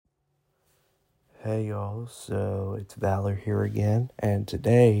Hey y'all, so it's Valor here again, and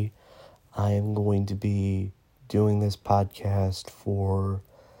today I am going to be doing this podcast for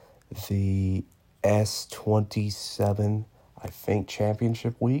the S27, I think,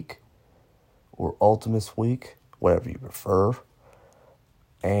 Championship Week, or Ultimates Week, whatever you prefer.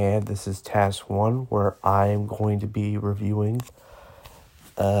 And this is Task 1, where I am going to be reviewing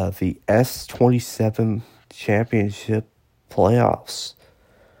the S27 Championship Playoffs,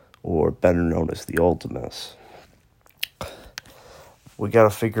 or better known as the Ultimates. We got to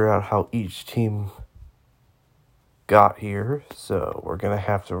figure out how each team got here. So we're going to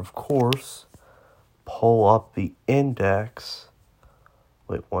have to, of course, pull up the index.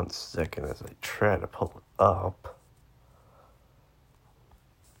 Wait 1 second as I try to pull it up.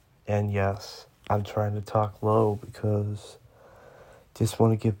 And yes, I'm trying to talk low because just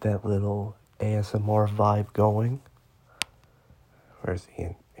want to get that little ASMR vibe going.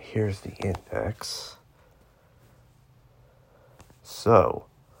 Here's the index. So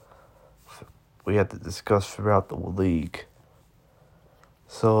we had to discuss throughout the league.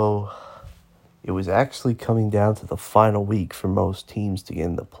 So it was actually coming down to the final week for most teams to get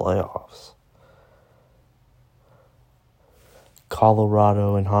in the playoffs.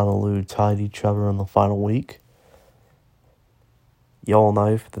 Colorado and Honolulu tied each other in the final week.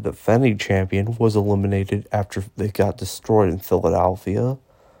 Yellowknife, the defending champion, was eliminated after they got destroyed in Philadelphia.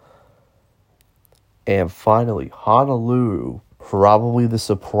 And finally, Honolulu, probably the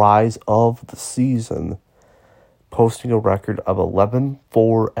surprise of the season, posting a record of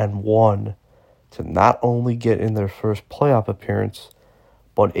 11-4-1 to not only get in their first playoff appearance,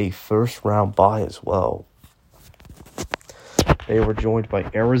 but a first-round bye as well. They were joined by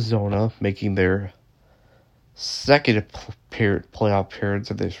Arizona, making their second playoff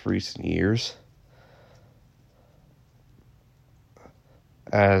appearance of this recent years,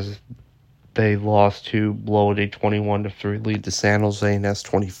 as they lost to blow a 21-3 lead to San Jose in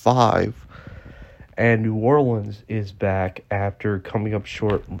S25. And New Orleans is back after coming up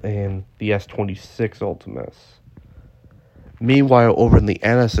short in the S26 Ultimates. Meanwhile, over in the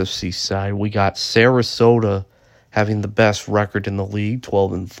NSFC side, we got Sarasota having the best record in the league,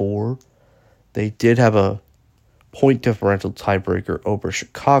 12-4. They did have a point differential tiebreaker over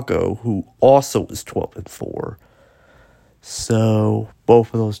Chicago, who also is 12-4. So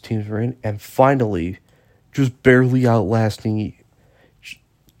both of those teams were in. And finally, just barely outlasting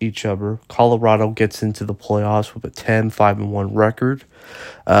each other, Colorado gets into the playoffs with a 10-5-1 record.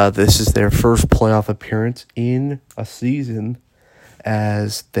 This is their first playoff appearance in a season,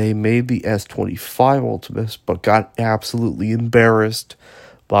 as they made the S25 Ultimates, but got absolutely embarrassed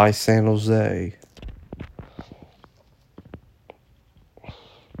by San Jose.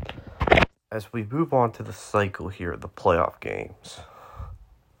 As we move on to the cycle here, the playoff games.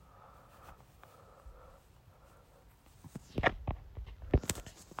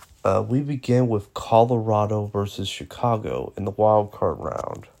 We begin with Colorado versus Chicago in the wild card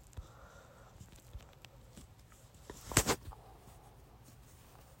round.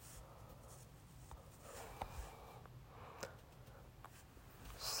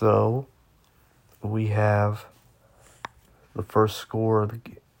 So, we have the first score of the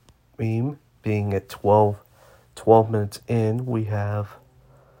game being at 12 minutes in. We have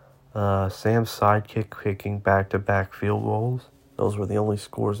Sam's sidekick kicking back-to-back field goals. Those were the only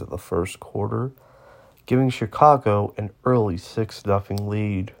scores of the first quarter, giving Chicago an early 6-0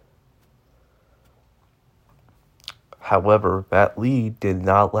 lead. However, that lead did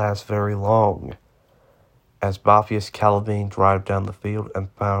not last very long, as Matthias Calavain drive down the field and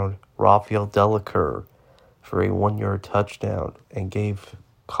found Rafael Delacour for a 1-yard touchdown and gave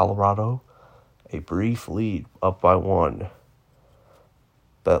Colorado a brief lead, up by 1.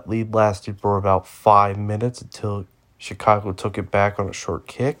 That lead lasted for about 5 minutes until Chicago took it back on a short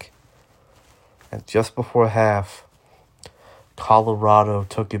kick. And just before half, Colorado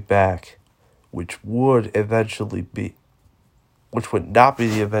took it back, which would not be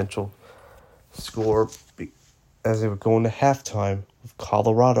the eventual score, as they were going to halftime with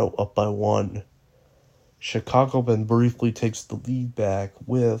Colorado up by 1. Chicago then briefly takes the lead back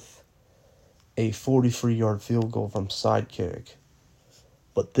with a 43-yard field goal from sidekick.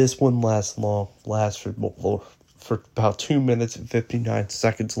 But this wouldn't last long. For about 2 minutes and 59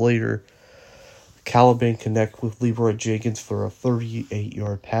 seconds later, Calavain connect with Leroy Jenkins for a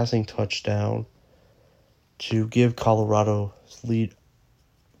 38-yard passing touchdown to give Colorado's lead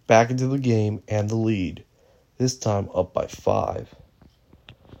back into the game and the lead, this time up by 5.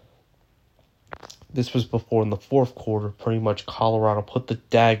 This was before, in the fourth quarter, pretty much Colorado put the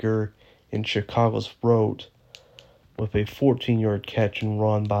dagger in Chicago's throat with a 14-yard catch and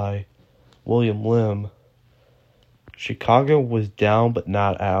run by William Lim. Chicago was down but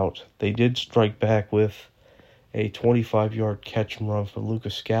not out. They did strike back with a 25-yard catch and run for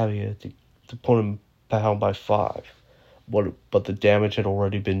Lucas Scalia to put him down by 5. But the damage had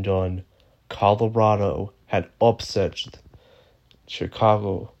already been done. Colorado had upset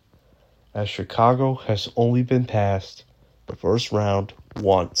Chicago, as Chicago has only been past the first round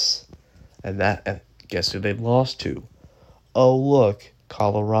once. And guess who they lost to? Oh, look,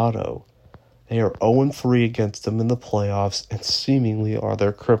 Colorado. They are 0-3 against them in the playoffs and seemingly are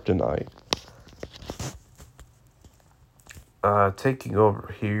their kryptonite. Taking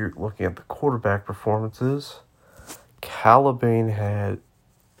over here, looking at the quarterback performances, Calabane had...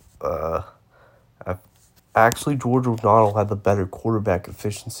 Actually, George O'Donnell had the better quarterback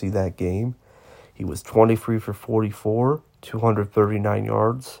efficiency that game. He was 23 for 44, 239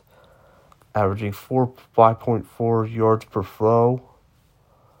 yards, averaging 5.4 yards per throw.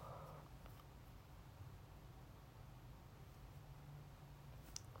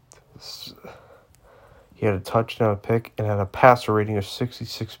 He had a touchdown pick and had a passer rating of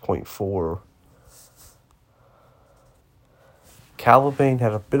 66.4. Calabane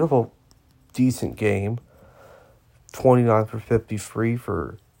had a bit of a decent game. 29 for 53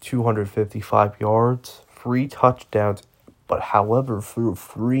 for 255 yards, 3 touchdowns, but however, threw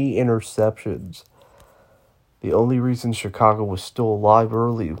 3 interceptions. The only reason Chicago was still alive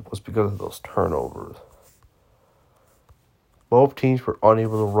early was because of those turnovers. Both teams were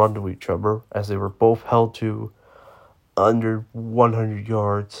unable to run to each other as they were both held to under 100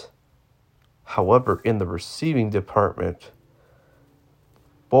 yards. However, in the receiving department,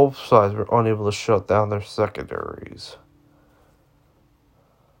 both sides were unable to shut down their secondaries.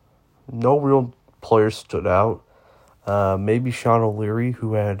 No real players stood out. Maybe Sean O'Leary,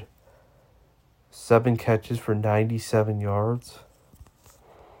 who had 7 catches for 97 yards.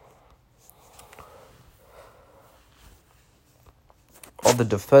 On the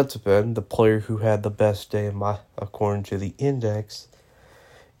defensive end, the player who had the best day, according to the index,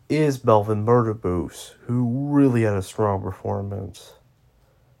 is Melvin Murderboos, who really had a strong performance.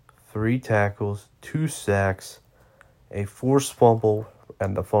 3 tackles, 2 sacks, a forced fumble,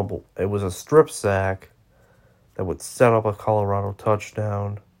 and the fumble. It was a strip sack that would set up a Colorado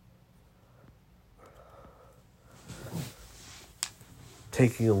touchdown.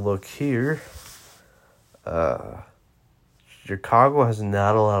 Taking a look here, Chicago has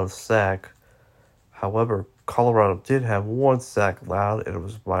not allowed a sack. However, Colorado did have 1 sack allowed, and it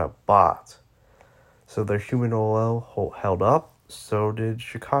was by a bot. So their human OL held up. So did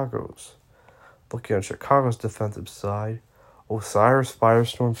Chicago's. Looking at Chicago's defensive side, Osiris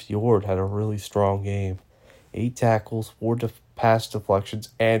Firestorm Fjord had a really strong game. 8 tackles, 4 pass deflections,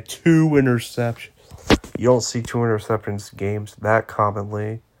 and 2 interceptions. You don't see 2 interceptions games that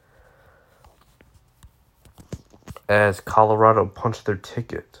commonly. As Colorado punched their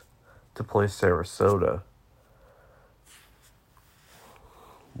ticket to play Sarasota.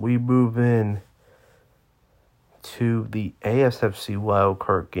 We move in to the ASFC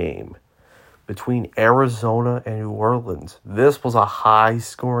wildcard game between Arizona and New Orleans. This was a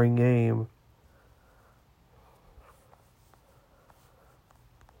high-scoring game.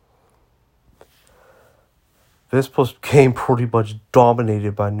 This game pretty much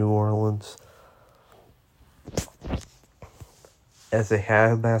dominated by New Orleans, as they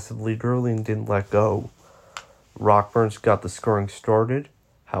had a massive lead early and didn't let go. Rockburns got the scoring started.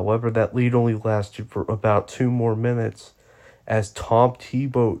 However, that lead only lasted for about 2 more minutes as Tom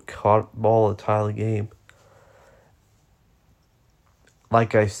Tebow caught the ball to tie the game.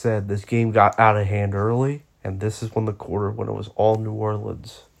 Like I said, this game got out of hand early, and this is when it was all New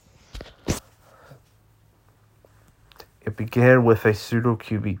Orleans. It began with a pseudo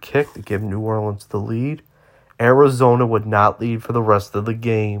QB kick to give New Orleans the lead. Arizona would not lead for the rest of the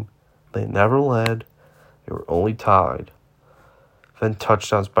game. They never led. They were only tied. Then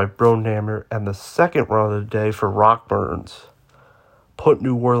touchdowns by Bronhammer and the second run of the day for Rockburns put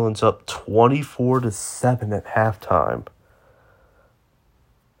New Orleans up 24-7 at halftime.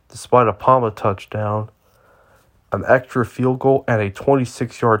 Despite a Palma touchdown, an extra field goal, and a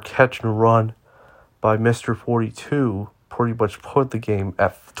 26-yard catch and run by Mr. 42 pretty much put the game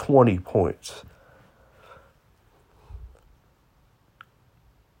at 20 points.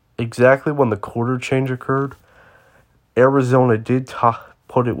 Exactly when the quarter change occurred, Arizona did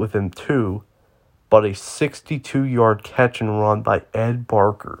put it within 2, but a 62-yard catch and run by Ed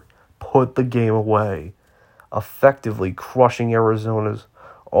Barker put the game away, effectively crushing Arizona's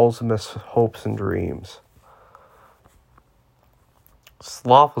ultimate hopes and dreams.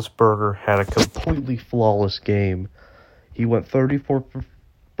 Slothlisberger had a completely flawless game. He went 34 for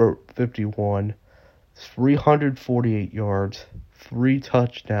broke 51, 348 yards, 3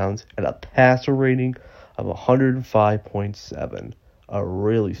 touchdowns, and a passer rating of 105.7. A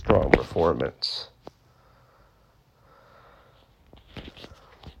really strong performance.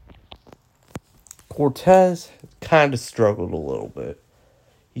 Cortez kind of struggled a little bit.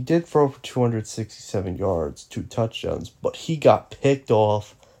 He did throw for 267 yards, 2 touchdowns, but he got picked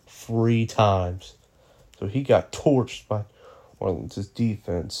off 3 times. So he got torched by Orleans'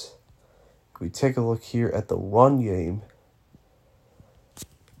 defense. If we take a look here at the run game,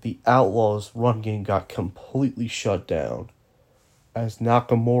 the Outlaws' run game got completely shut down, as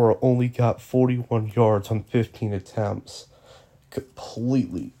Nakamura only got 41 yards on 15 attempts,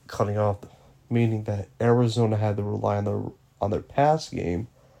 completely cutting off, meaning that Arizona had to rely on their pass game,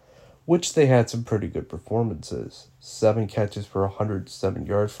 which they had some pretty good performances. 7 catches for 107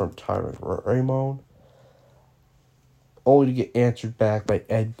 yards from Tyrone Ramon, only to get answered back by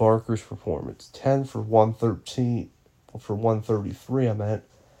Ed Barker's performance. 10 for 133, and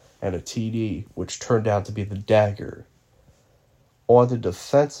a TD, which turned out to be the dagger. On the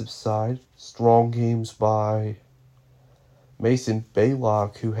defensive side, strong games by Mason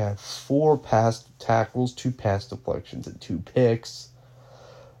Baylock, who had 4 pass tackles, 2 pass deflections, and 2 picks.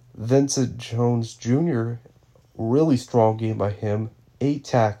 Vincent Jones Jr., really strong game by him. 8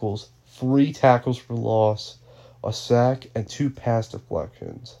 tackles, 3 tackles for loss, a sack, and 2 pass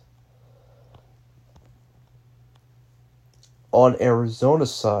deflections. On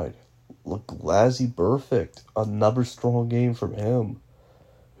Arizona's side, Lazi Perfect, another strong game from him,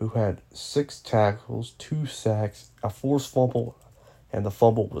 who had 6 tackles, 2 sacks, a forced fumble, and the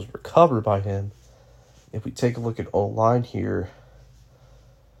fumble was recovered by him. If we take a look at O-line here,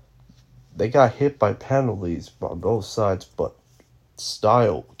 they got hit by penalties on both sides, but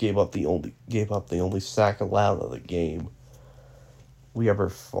Style gave up the only sack allowed of the game. We have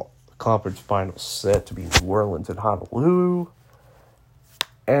our conference final set to be New Orleans and Honolulu,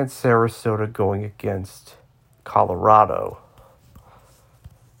 and Sarasota going against Colorado.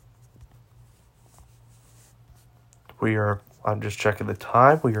 I'm just checking the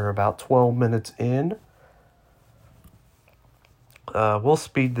time. We are about 12 minutes in. We'll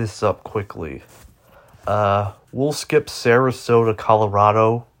speed this up quickly. We'll skip Sarasota,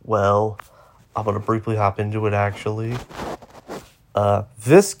 Colorado. Well, I'm going to briefly hop into it, actually.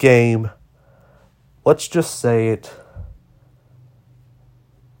 This game, let's just say it,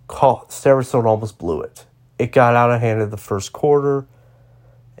 Sarasota almost blew it. It got out of hand in the first quarter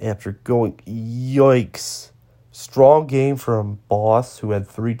after going, yikes. Strong game from Boss, who had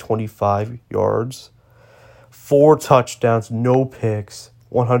 325 yards, 4 touchdowns, no picks,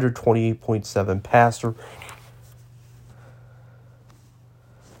 128.7 passer.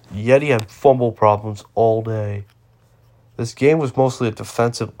 Yet he had fumble problems all day. This game was mostly a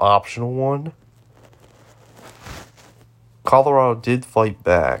defensive optional one. Colorado did fight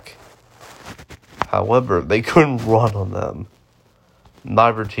back. However, they couldn't run on them.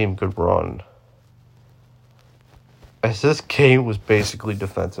 Neither team could run, as this game was basically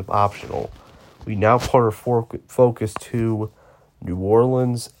defensive optional. We now put our focus to New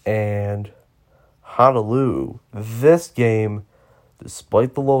Orleans and Honolulu. This game,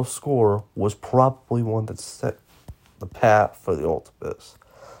 despite the low score, was probably one that set the path for the Ultimates.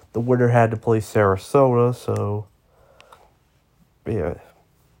 The winner had to play Sarasota, so yeah.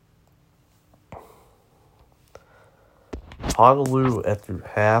 Honolulu after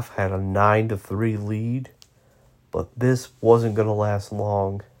half had a 9-3 lead, but this wasn't going to last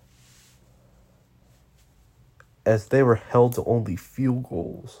long, as they were held to only field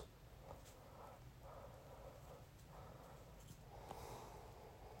goals.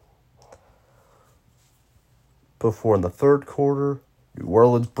 Before in the third quarter, New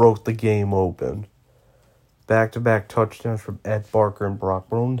Orleans broke the game open. Back-to-back touchdowns from Ed Barker and Brock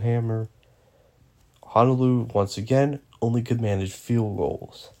Bonehammer. Honolulu, once again, only could manage field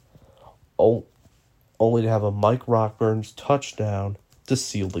goals, only to have a Mike Rockburn's touchdown to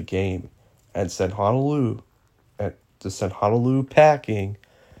seal the game and send Honolulu packing,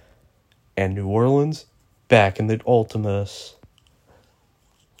 and New Orleans back in the Ultimates.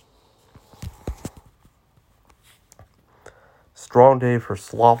 Strong day for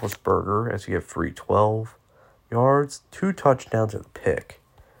Slovisberger, as he had 312 yards, 2 touchdowns and a pick,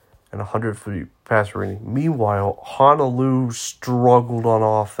 and 103 passer rating. Meanwhile, Honolulu struggled on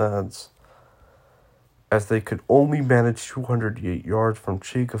offense, as they could only manage 208 yards from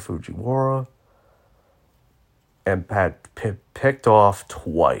Chika Fujiwara, and had picked off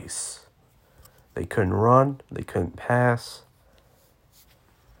twice. They couldn't run, they couldn't pass,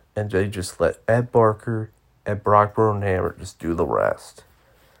 and they just let Ed Barker and Brock Bonehammer just do the rest.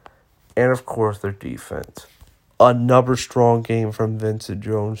 And, of course, their defense. Another strong game from Vincent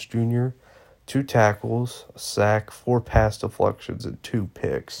Jones Jr. 2 tackles, a sack, 4 pass deflections, and 2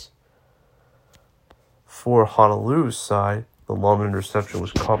 picks. For Honolulu's side, the lone interception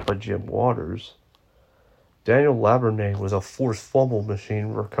was caught by Jim Waters. Daniel Labernay was a forced fumble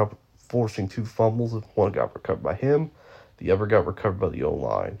machine, forcing 2 fumbles. One got recovered by him, the other got recovered by the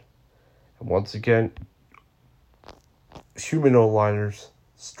O-line. And once again, human O-liners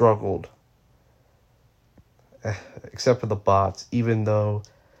struggled, except for the bots, even though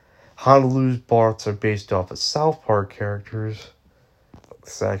Honolulu's bots are based off of South Park characters. The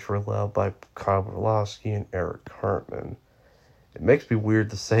sacks were allowed by Kyle Orlowski and Eric Hartman. It makes me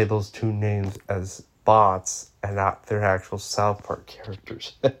weird to say those 2 names as bots and not their actual South Park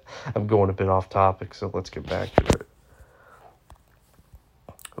characters. I'm going a bit off topic, so let's get back to it.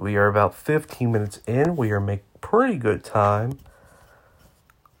 We are about 15 minutes in. We are making pretty good time.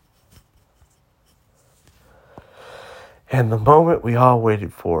 And the moment we all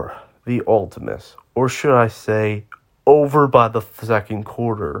waited for, the ultimate, or should I say, over by the second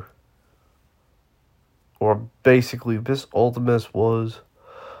quarter. Or basically, this ultimate was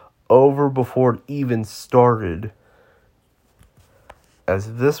over before it even started,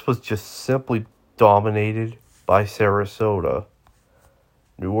 as this was just simply dominated by Sarasota.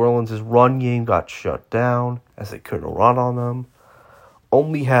 New Orleans' run game got shut down as they couldn't run on them,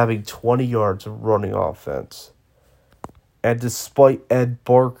 only having 20 yards of running offense. And despite Ed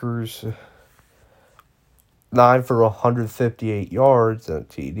Barker's 9 for 158 yards and a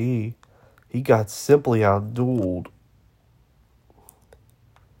TD, he got simply outdueled.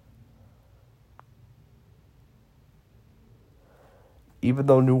 Even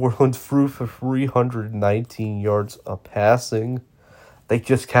though New Orleans threw for 319 yards of passing, they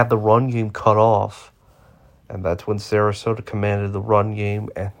just had the run game cut off. And that's when Sarasota commanded the run game,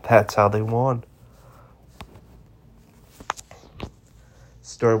 and that's how they won.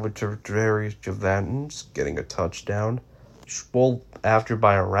 Started with Darius Javantins getting a touchdown. Well, after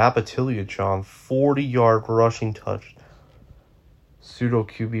by a Rapatiliachon 40-yard rushing touch. Pseudo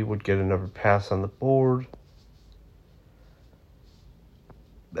QB would get another pass on the board.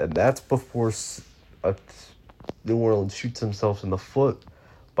 And that's before New Orleans shoots themselves in the foot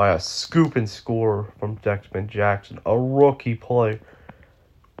by a scoop and score from Dexman Jackson, a rookie play,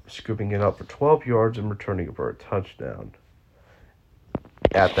 scooping it up for 12 yards and returning it for a touchdown.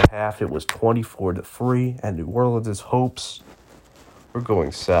 At the half, it was 24-3, and New Orleans' hopes were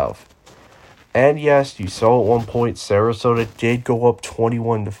going south. And yes, you saw at one point Sarasota did go up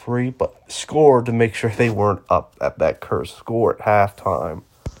 21-3, but scored to make sure they weren't up at that cursed score at halftime.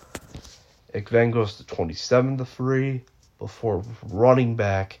 It then goes to 27-3 before running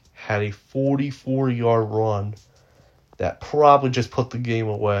back had a 44-yard run that probably just put the game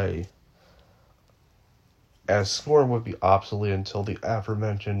away, as scoring would be obsolete until the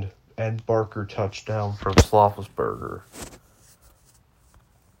aforementioned Ed Barker touchdown from Sloffelsberger.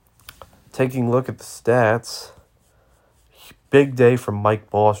 Taking a look at the stats, big day from Mike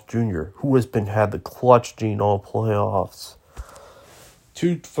Boss Jr., who has had the clutch gene all playoffs.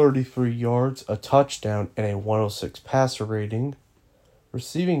 233 yards, a touchdown, and a 106 passer rating.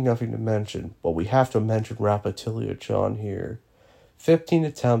 Receiving nothing to mention, but we have to mention Rapatiliachon here. 15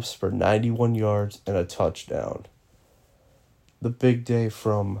 attempts for 91 yards and a touchdown. The big day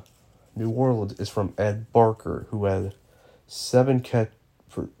from New Orleans is from Ed Barker, who had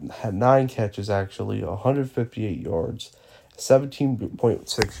 9 catches actually, 158 yards,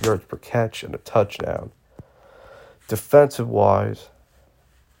 17.6 yards per catch, and a touchdown. Defensive-wise,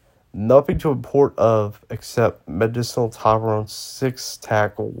 nothing to report of except Medicinal Tyrone's 6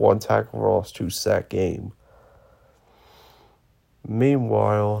 tackle, 1 tackle for loss, 2 sack game.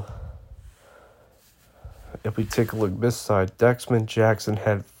 Meanwhile, if we take a look this side, Dexman Jackson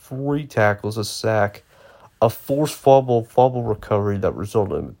had 3 tackles, a sack, a forced fumble recovery that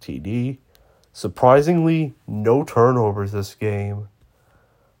resulted in a TD. Surprisingly, no turnovers this game.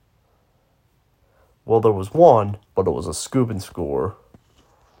 Well, there was one, but it was a scoop and score.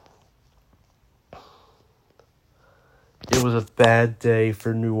 It was a bad day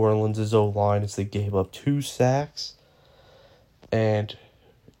for New Orleans' O-line as they gave up 2 sacks. And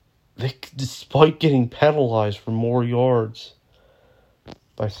they, despite getting penalized for more yards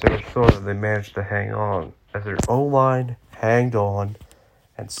by Sarasota, they managed to hang on, as their O-line hanged on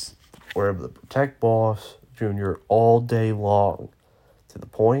and were able to protect Boss Jr. all day long, to the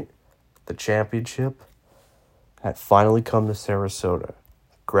point the championship had finally come to Sarasota.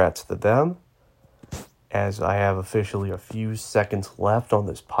 Congrats to them. As I have officially a few seconds left on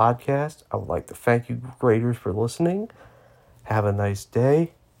this podcast, I would like to thank you graders for listening. Have a nice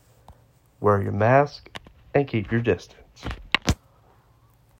day. wear your mask, and keep your distance.